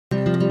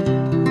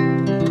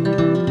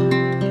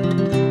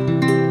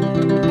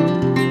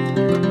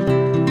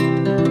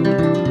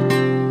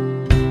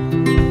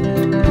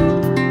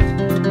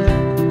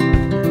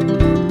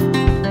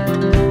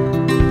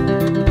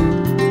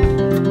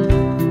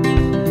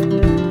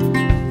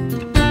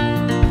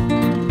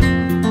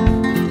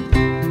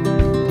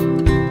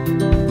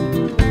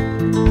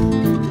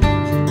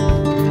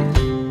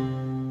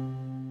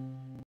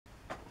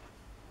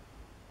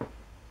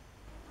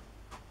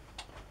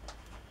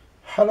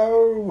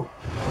Hello,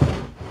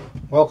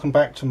 welcome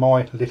back to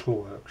my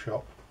little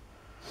workshop.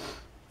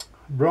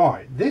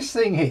 Right, this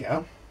thing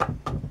here,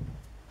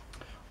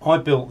 I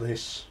built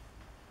this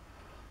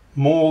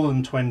more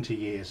than 20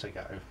 years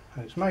ago.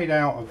 It's made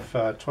out of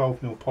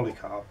 12mm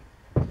polycarb.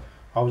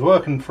 I was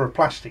working for a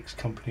plastics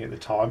company at the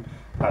time,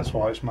 that's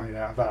why it's made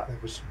out of that. There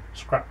was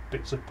scrap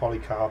bits of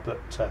polycarb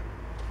that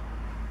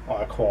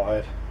I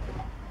acquired.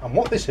 And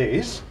what this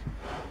is,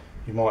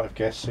 you might have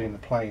guessed seeing the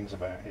planes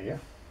about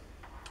here,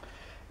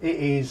 it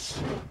is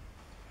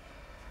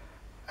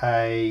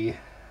a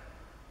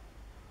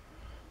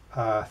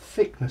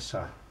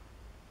thicknesser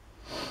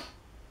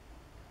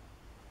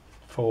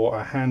for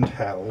a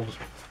handheld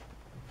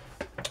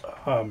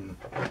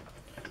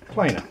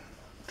planer.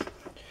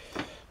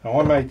 Now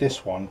I made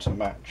this one to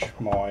match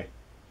my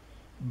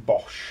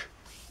Bosch,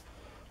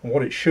 and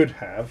what it should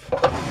have,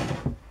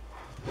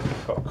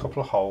 got a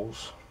couple of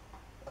holes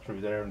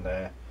through there and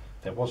there.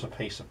 There was a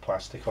piece of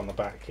plastic on the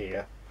back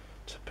here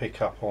to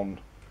pick up on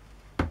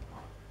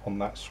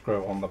that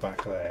screw on the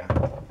back there,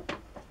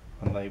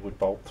 and they would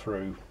bolt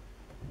through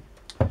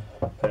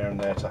there and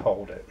there to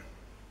hold it.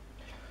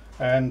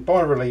 And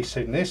by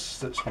releasing this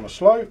that's on a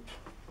slope,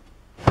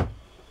 and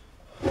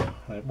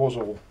it was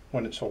all,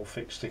 when it's all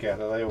fixed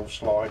together, they all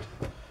slide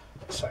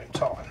at the same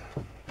time.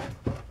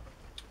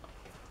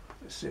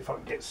 Let's see if I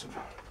can get some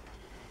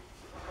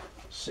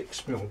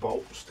 6mm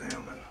bolts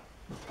down and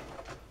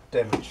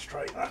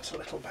demonstrate that a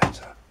little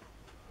better.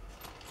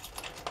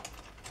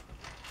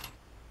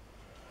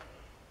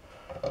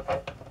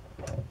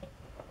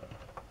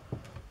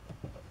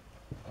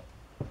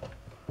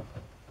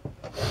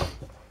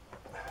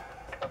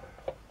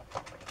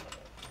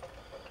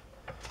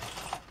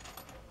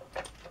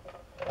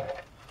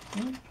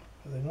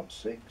 Are they not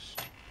 6?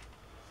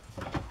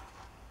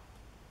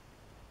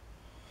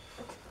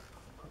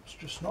 It's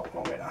just not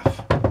long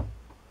enough.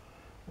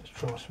 Let's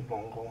try some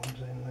longer ones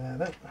in there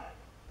then.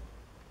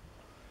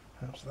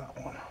 How's that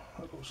one?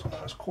 That looks like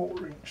that's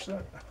 1/4 inch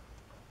then.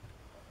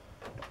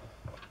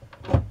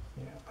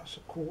 Yeah, that's a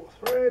 1/4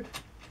 thread.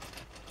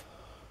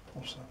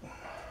 What's that one?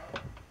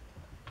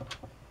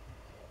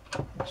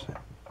 That's it.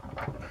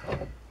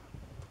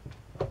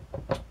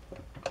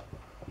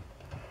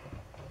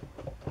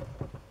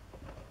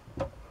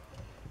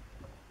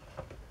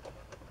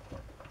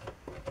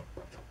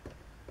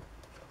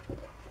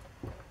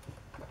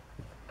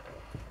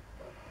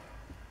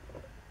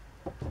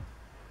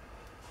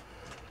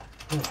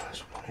 Oh, there's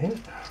one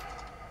in.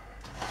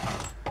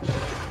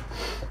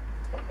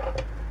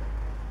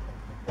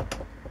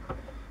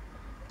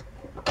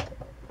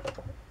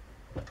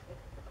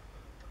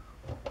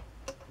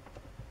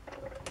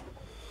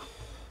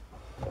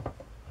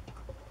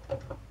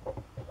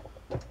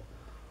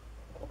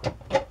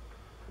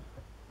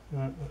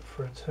 Right, that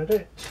thread's had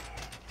it.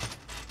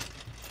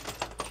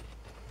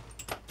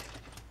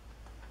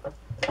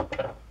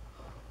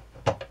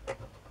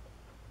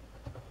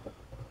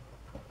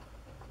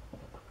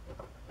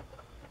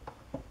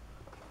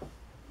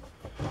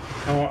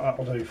 And what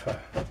that'll do for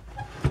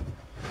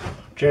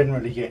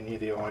generally getting you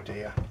the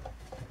idea.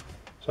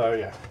 So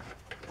yeah,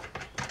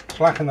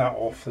 slacken that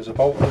off. There's a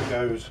bolt that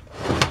goes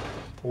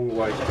all the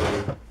way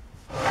through,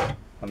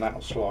 and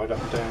that'll slide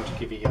up and down to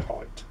give you your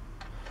height.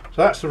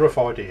 So that's the rough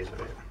ideas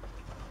of it.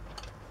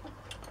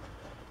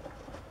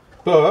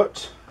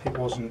 But it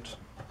wasn't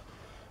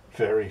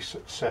very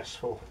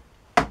successful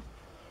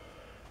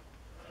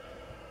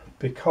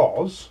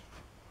because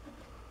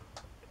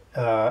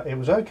it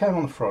was okay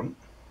on the front,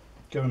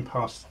 going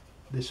past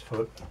this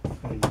foot,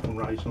 and you can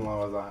raise and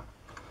lower that.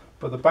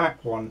 But the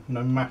back one,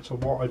 no matter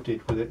what I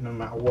did with it, no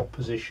matter what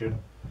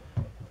position,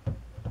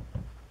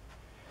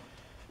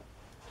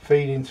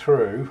 feeding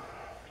through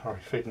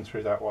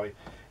that way,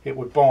 it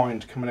would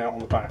bind coming out on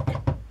the back.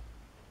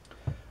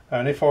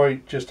 And if I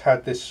just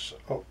had this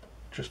up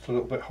just a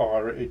little bit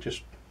higher, it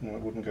just, well,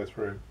 it wouldn't go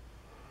through.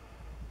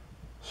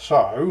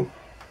 So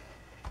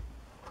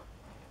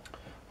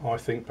I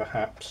think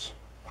perhaps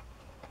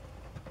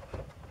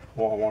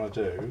what I want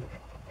to do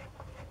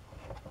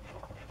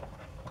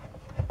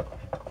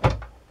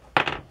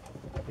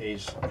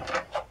is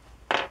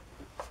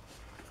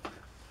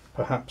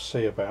perhaps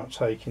see about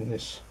taking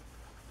this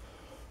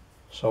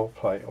sole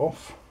plate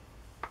off,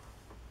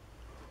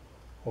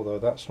 although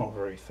that's not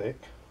very thick.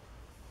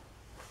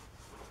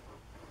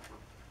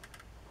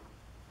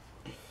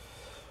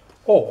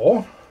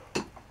 Or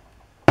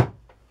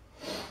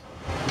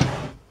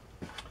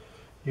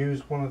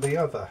use one of the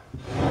other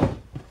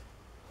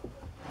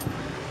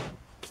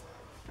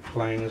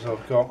planers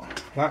I've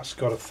got. That's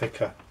got a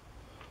thicker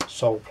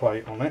sole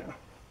plate on it.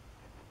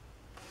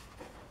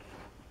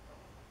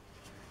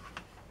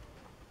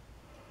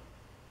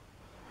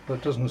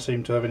 That doesn't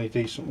seem to have any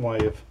decent way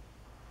of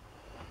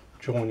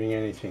joining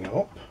anything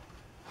up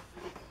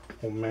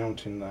or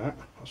mounting that.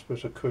 I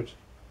suppose I could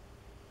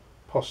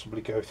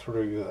possibly go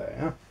through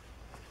there.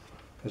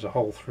 There's a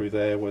hole through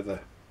there where the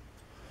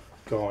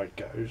guide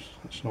goes.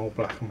 That's an old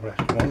Black &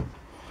 Decker one.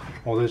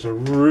 Or there's a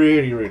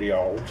really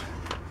old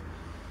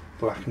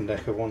Black &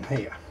 Decker one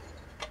here.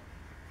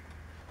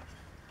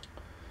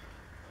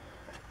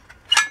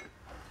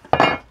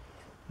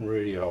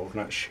 really old, and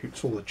that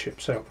shoots all the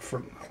chips out the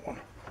front, that one.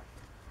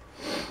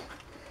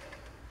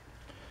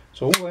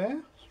 It's all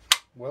there,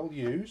 well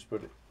used,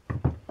 but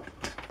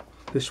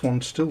this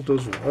one still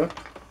does work.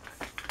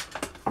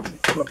 Let me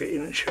plug it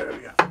in and show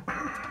you.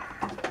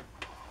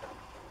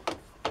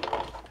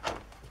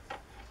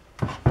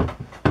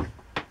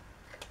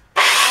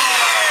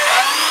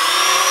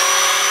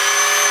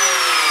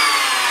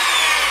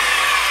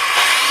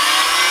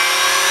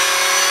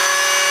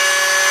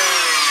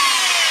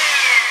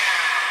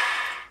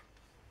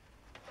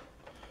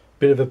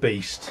 Bit of a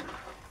beast.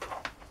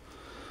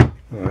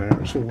 There,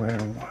 it's all there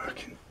and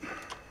working.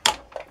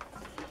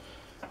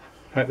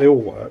 They all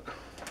work.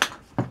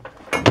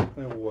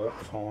 They all work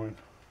fine.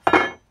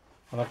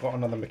 And I've got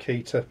another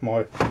Makita.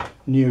 My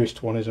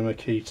newest one is a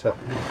Makita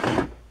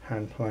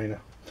hand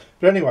planer.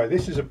 But anyway,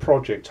 this is a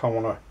project I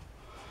want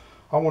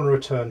to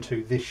return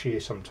to this year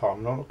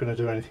sometime. I'm not going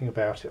to do anything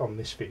about it on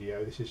this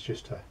video. This is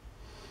just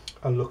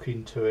a look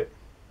into it,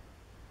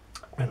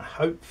 and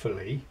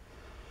hopefully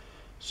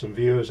some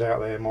viewers out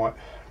there might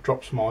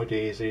drop some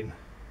ideas in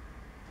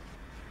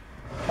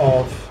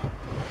of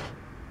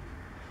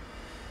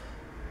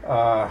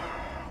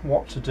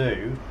what to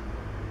do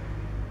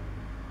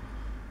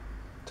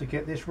to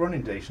get this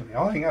running decently.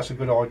 I think that's a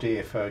good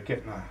idea for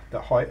getting the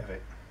height of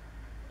it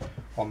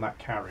on that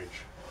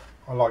carriage.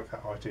 I like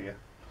that idea.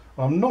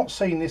 I've not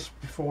seen this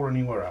before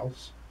anywhere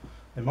else.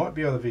 There might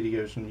be other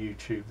videos on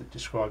YouTube that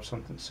describe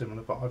something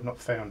similar, but I've not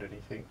found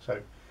anything.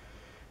 So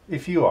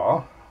if you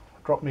are,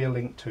 drop me a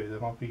link to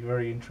them. I'll be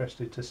very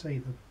interested to see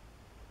them.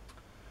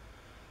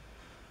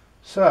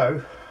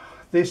 So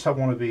this I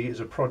want to be as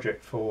a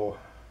project for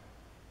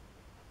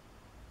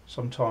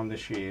sometime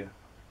this year,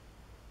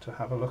 to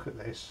have a look at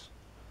this,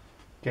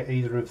 get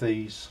either of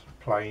these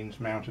planes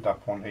mounted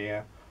up on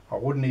here.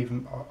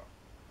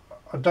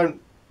 I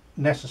don't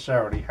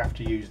necessarily have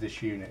to use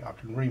this unit. I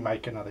can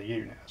remake another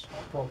unit, that's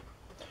not a problem.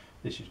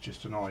 This is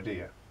just an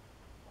idea.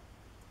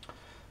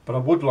 But I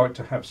would like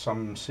to have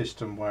some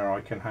system where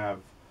I can have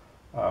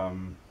a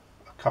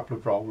couple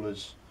of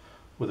rollers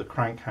with a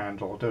crank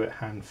handle. I'll do it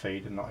hand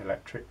feed and not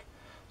electric,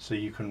 so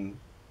you can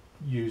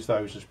use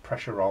those as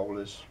pressure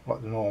rollers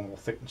like the normal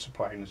thickness of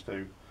planers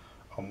do,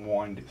 and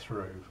wind it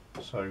through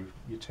so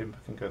your timber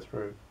can go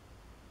through.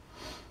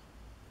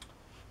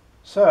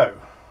 So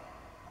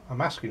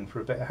I'm asking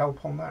for a bit of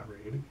help on that,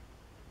 really.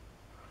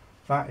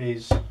 That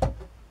is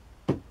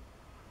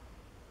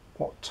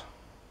what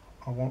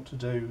I want to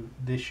do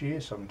this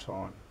year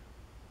sometime.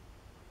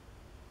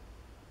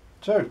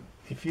 So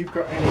if you've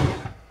got any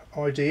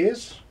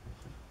ideas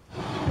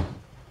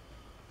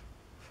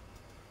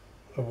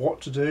of what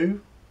to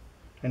do,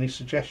 any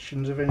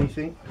suggestions of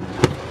anything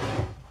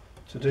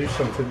to do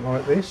something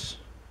like this,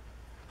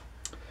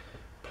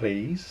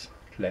 please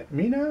let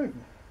me know,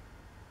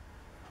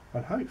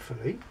 and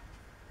hopefully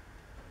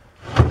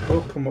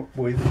we'll come up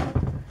with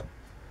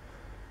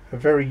a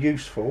very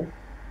useful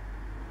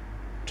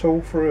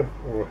tool for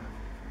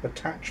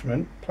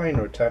attachment,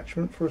 planer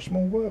attachment for a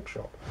small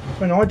workshop. I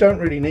mean, I don't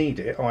really need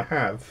it. I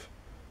have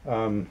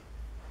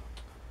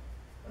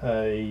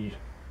a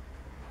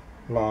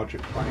larger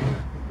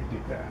planer. Let me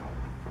dig that out.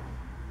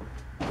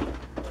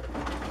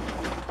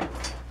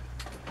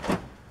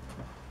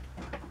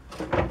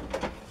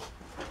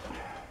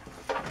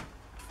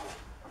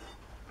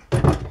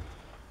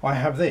 I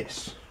have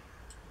this.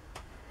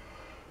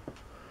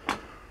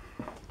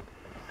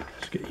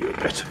 Let's get you a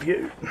better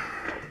view.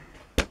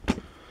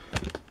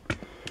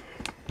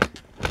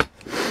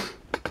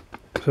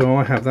 So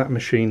I have that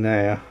machine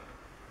there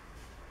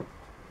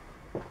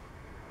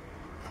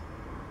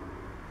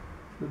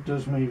that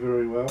does me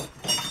very well.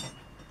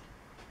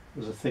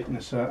 There's a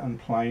thicknesser and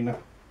planer,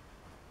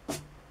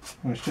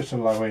 and it's just a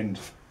low end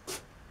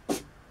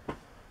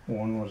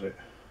one, was it?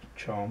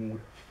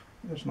 Charmwood.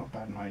 It's not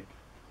bad, mate.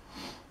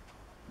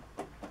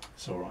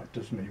 It's alright,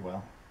 does me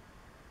well.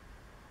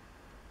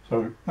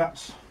 So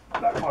that's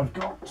that I've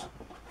got.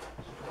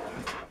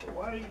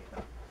 Away.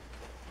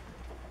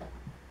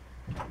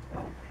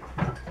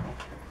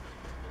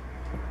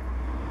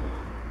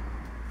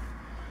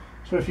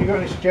 So if you've got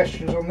any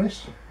suggestions on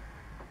this,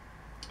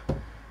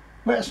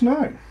 let us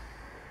know.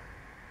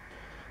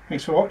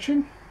 Thanks for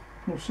watching.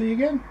 We'll see you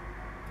again.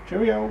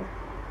 Cheerio.